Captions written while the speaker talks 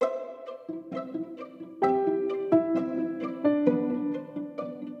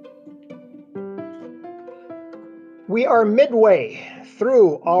We are midway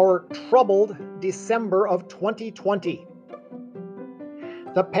through our troubled December of 2020.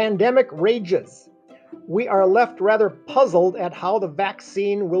 The pandemic rages. We are left rather puzzled at how the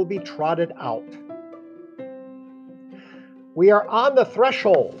vaccine will be trotted out. We are on the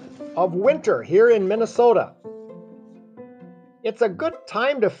threshold of winter here in Minnesota. It's a good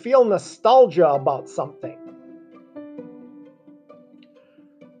time to feel nostalgia about something.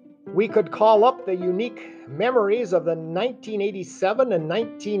 We could call up the unique memories of the 1987 and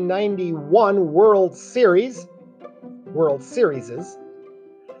 1991 World Series,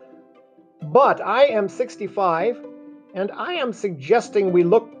 but I am 65 and I am suggesting we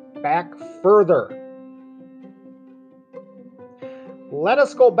look back further. Let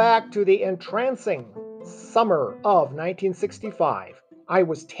us go back to the entrancing summer of 1965. I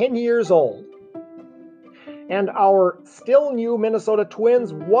was 10 years old, and our still new Minnesota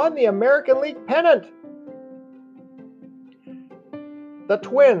Twins won the American League pennant. The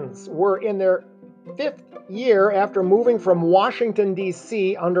Twins were in their 5th year after moving from Washington,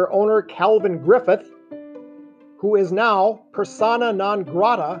 D.C. under owner Calvin Griffith, who is now persona non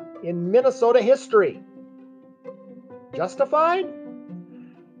grata in Minnesota history. Justified?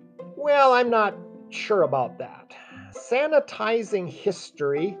 Well, I'm not sure about that. Sanitizing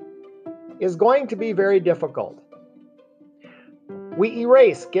history is going to be very difficult. We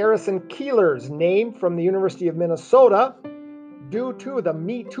erase Garrison Keillor's name from the University of Minnesota due to the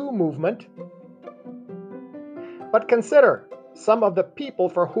Me Too movement. But consider some of the people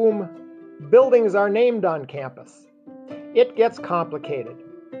for whom buildings are named on campus. It gets complicated.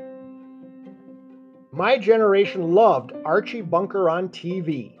 My generation loved Archie Bunker on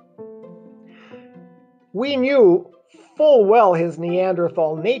TV. We knew full well his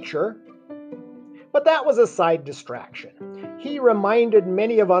Neanderthal nature, but that was a side distraction. He reminded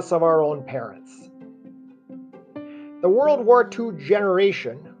many of us of our own parents. The World War II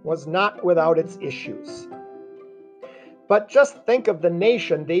generation was not without its issues. But just think of the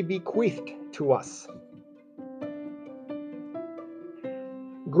nation they bequeathed to us.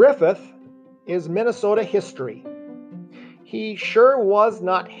 Griffith is Minnesota history. He sure was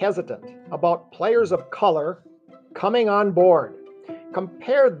not hesitant about players of color coming on board.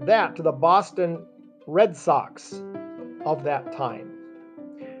 Compare that to the Boston Red Sox of that time.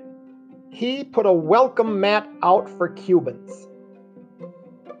 He put a welcome mat out for Cubans.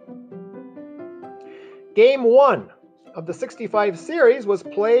 Game 1 of the 65 series was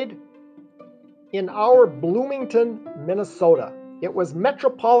played in our Bloomington, Minnesota. It was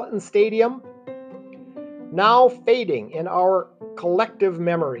Metropolitan Stadium, now fading in our collective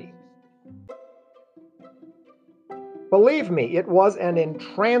memory. Believe me, it was an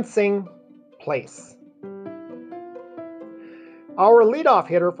entrancing place. Our leadoff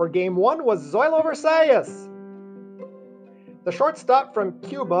hitter for Game 1 was Zoilo Versalles. The shortstop from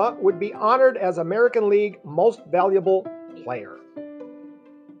Cuba would be honored as American League Most Valuable Player.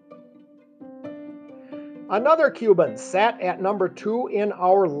 Another Cuban sat at number 2 in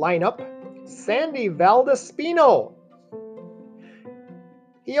our lineup, Sandy Valdespino.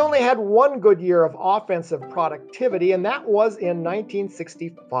 He only had one good year of offensive productivity, and that was in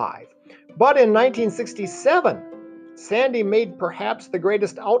 1965. But in 1967, Sandy made perhaps the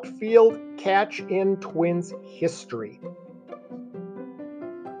greatest outfield catch in Twins history.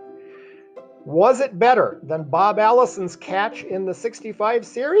 Was it better than Bob Allison's catch in the 65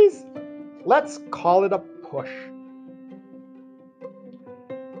 series? Let's call it a push.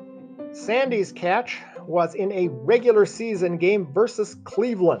 Sandy's catch was in a regular season game versus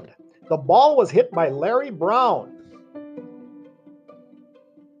Cleveland. The ball was hit by Larry Brown.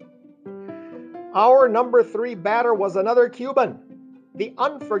 Our number 3 batter was another Cuban, the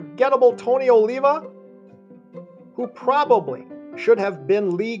unforgettable Tony Oliva, who probably should have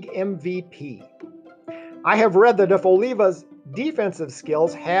been league MVP. I have read that if Oliva's defensive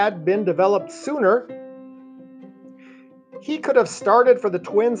skills had been developed sooner, he could have started for the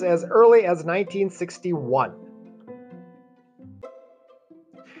Twins as early as 1961.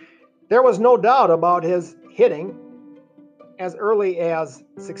 There was no doubt about his hitting as early as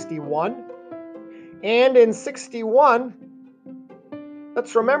 61. And in 61,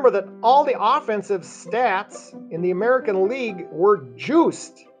 let's remember that all the offensive stats in the American League were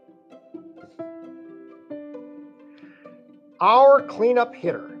juiced. Our cleanup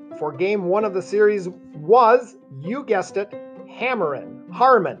hitter for Game 1 of the series was, you guessed it,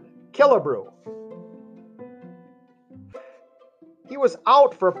 Harmon Killebrew. He was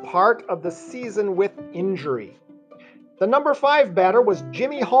out for part of the season with injury. The number 5 batter was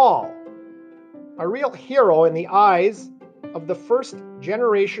Jimmy Hall, a real hero in the eyes of the first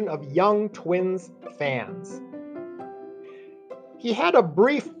generation of young Twins fans. He had a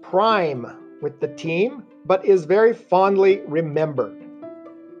brief prime with the team, but is very fondly remembered.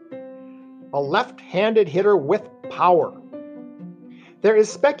 A left-handed hitter with power. There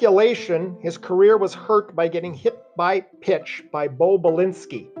is speculation his career was hurt by getting hit by pitch by Bo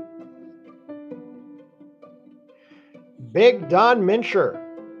Belinsky. Big Don Mincher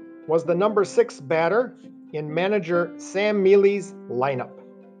was the number 6 batter in manager Sam Mealy's lineup.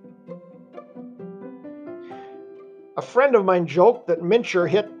 A friend of mine joked that Mincher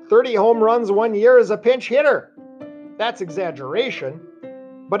hit 30 home runs one year as a pinch hitter. That's exaggeration,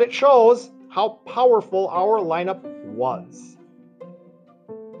 but it shows how powerful our lineup was.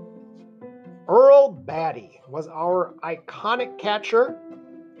 Earl Batty was our iconic catcher,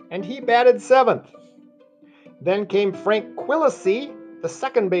 and he batted 7th. Then came Frank Quillisi, the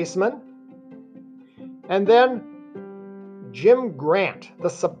second baseman, and then Jim Grant, the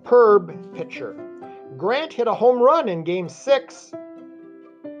superb pitcher. Grant hit a home run in Game 6,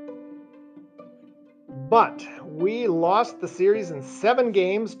 but we lost the series in 7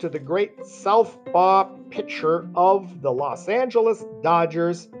 games to the great southpaw pitcher of the Los Angeles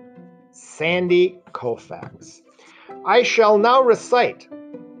Dodgers, Sandy Koufax. I shall now recite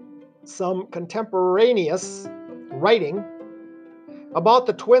some contemporaneous writing about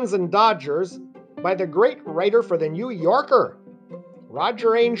the Twins and Dodgers by the great writer for the New Yorker,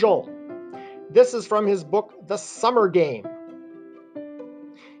 Roger Angell. This is from his book, The Summer Game,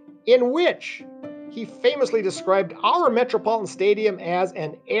 in which he famously described our Metropolitan Stadium as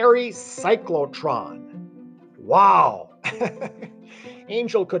an airy cyclotron. Wow!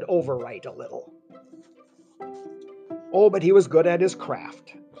 Angell could overwrite a little. Oh, but he was good at his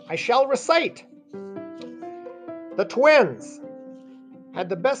craft. I shall recite. The Twins had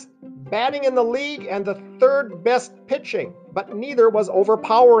the best batting in the league and the 3rd best pitching, but neither was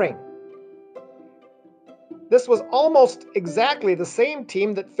overpowering. This was almost exactly the same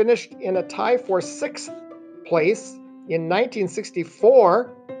team that finished in a tie for 6th place in 1964,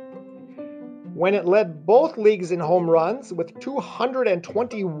 when it led both leagues in home runs with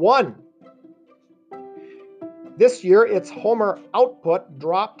 221. This year, its homer output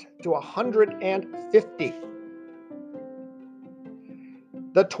dropped to 150.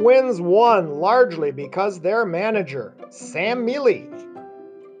 The Twins won largely because their manager, Sam Mealy,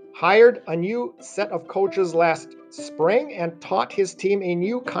 hired a new set of coaches last spring and taught his team a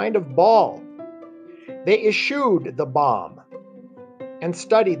new kind of ball. They eschewed the bomb and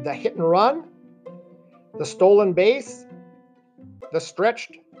studied the hit and run, the stolen base, the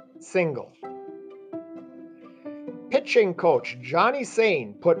stretched single. Pitching coach Johnny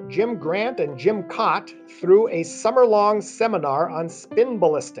Sain put Jim Grant and Jim Cott through a summer-long seminar on spin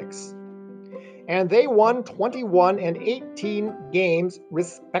ballistics, and they won 21 and 18 games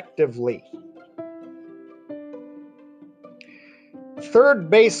respectively. Third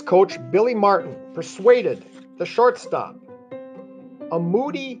base coach Billy Martin persuaded the shortstop, a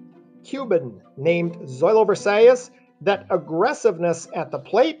moody Cuban named Zoilo Versalles, that aggressiveness at the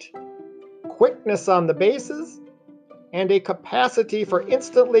plate, quickness on the bases, and a capacity for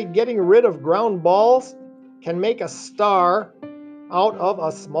instantly getting rid of ground balls can make a star out of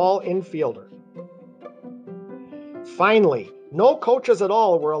a small infielder. Finally, no coaches at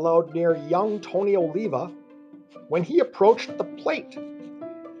all were allowed near young Tony Oliva when he approached the plate,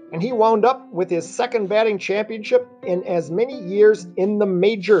 and he wound up with his 2nd batting championship in as many years in the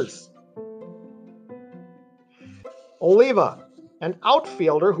majors. Oliva, an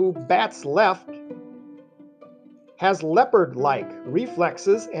outfielder who bats left, has leopard-like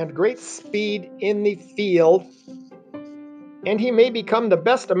reflexes and great speed in the field, and he may become the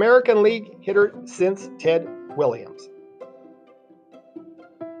best American League hitter since Ted Williams.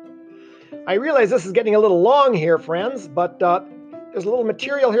 I realize this is getting a little long here, friends, but there's a little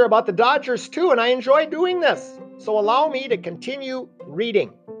material here about the Dodgers too, and I enjoy doing this, so allow me to continue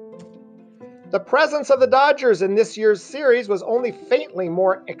reading. The presence of the Dodgers in this year's series was only faintly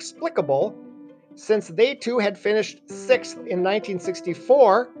more explicable, since they too had finished 6th in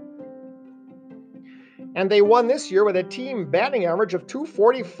 1964, and they won this year with a team batting average of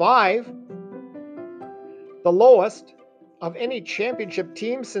 .245, the lowest of any championship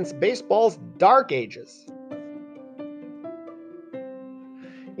team since baseball's dark ages.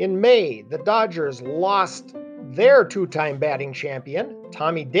 In May, the Dodgers lost their 2-time batting champion,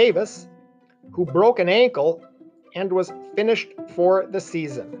 Tommy Davis, who broke an ankle and was finished for the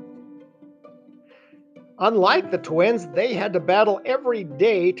season. Unlike the Twins, they had to battle every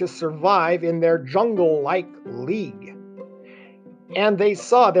day to survive in their jungle-like league. And they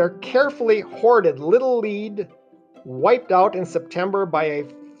saw their carefully hoarded little lead wiped out in September by a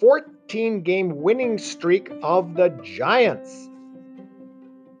 14-game winning streak of the Giants.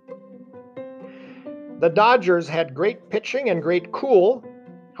 The Dodgers had great pitching and great cool,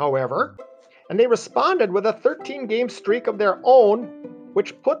 however, and they responded with a 13-game streak of their own,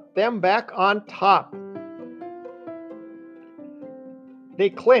 which put them back on top. They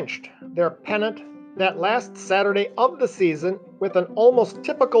clinched their pennant that last Saturday of the season with an almost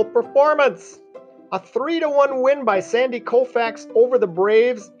typical performance. A 3-1 win by Sandy Koufax over the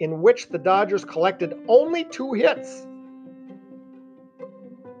Braves, in which the Dodgers collected only 2 hits.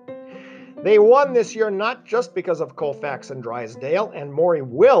 They won this year not just because of Koufax and Drysdale and Maury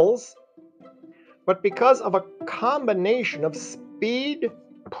Wills, but because of a combination of speed,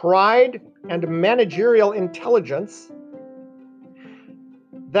 pride, and managerial intelligence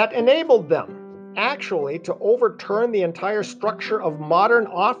that enabled them actually to overturn the entire structure of modern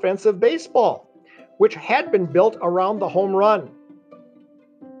offensive baseball, which had been built around the home run.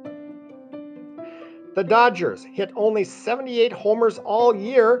 The Dodgers hit only 78 homers all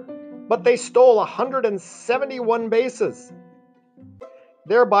year, but they stole 171 bases,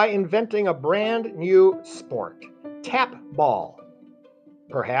 thereby inventing a brand new sport, tap ball,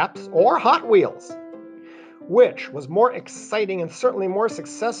 perhaps, or Hot Wheels, which was more exciting and certainly more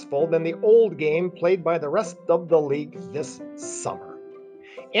successful than the old game played by the rest of the league this summer.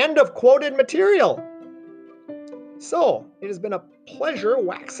 End of quoted material. So, it has been a pleasure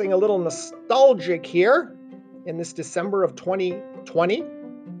waxing a little nostalgic here in this December of 2020.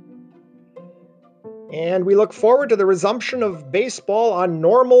 And we look forward to the resumption of baseball on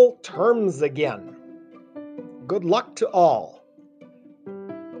normal terms again. Good luck to all.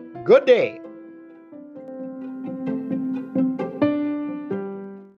 Good day.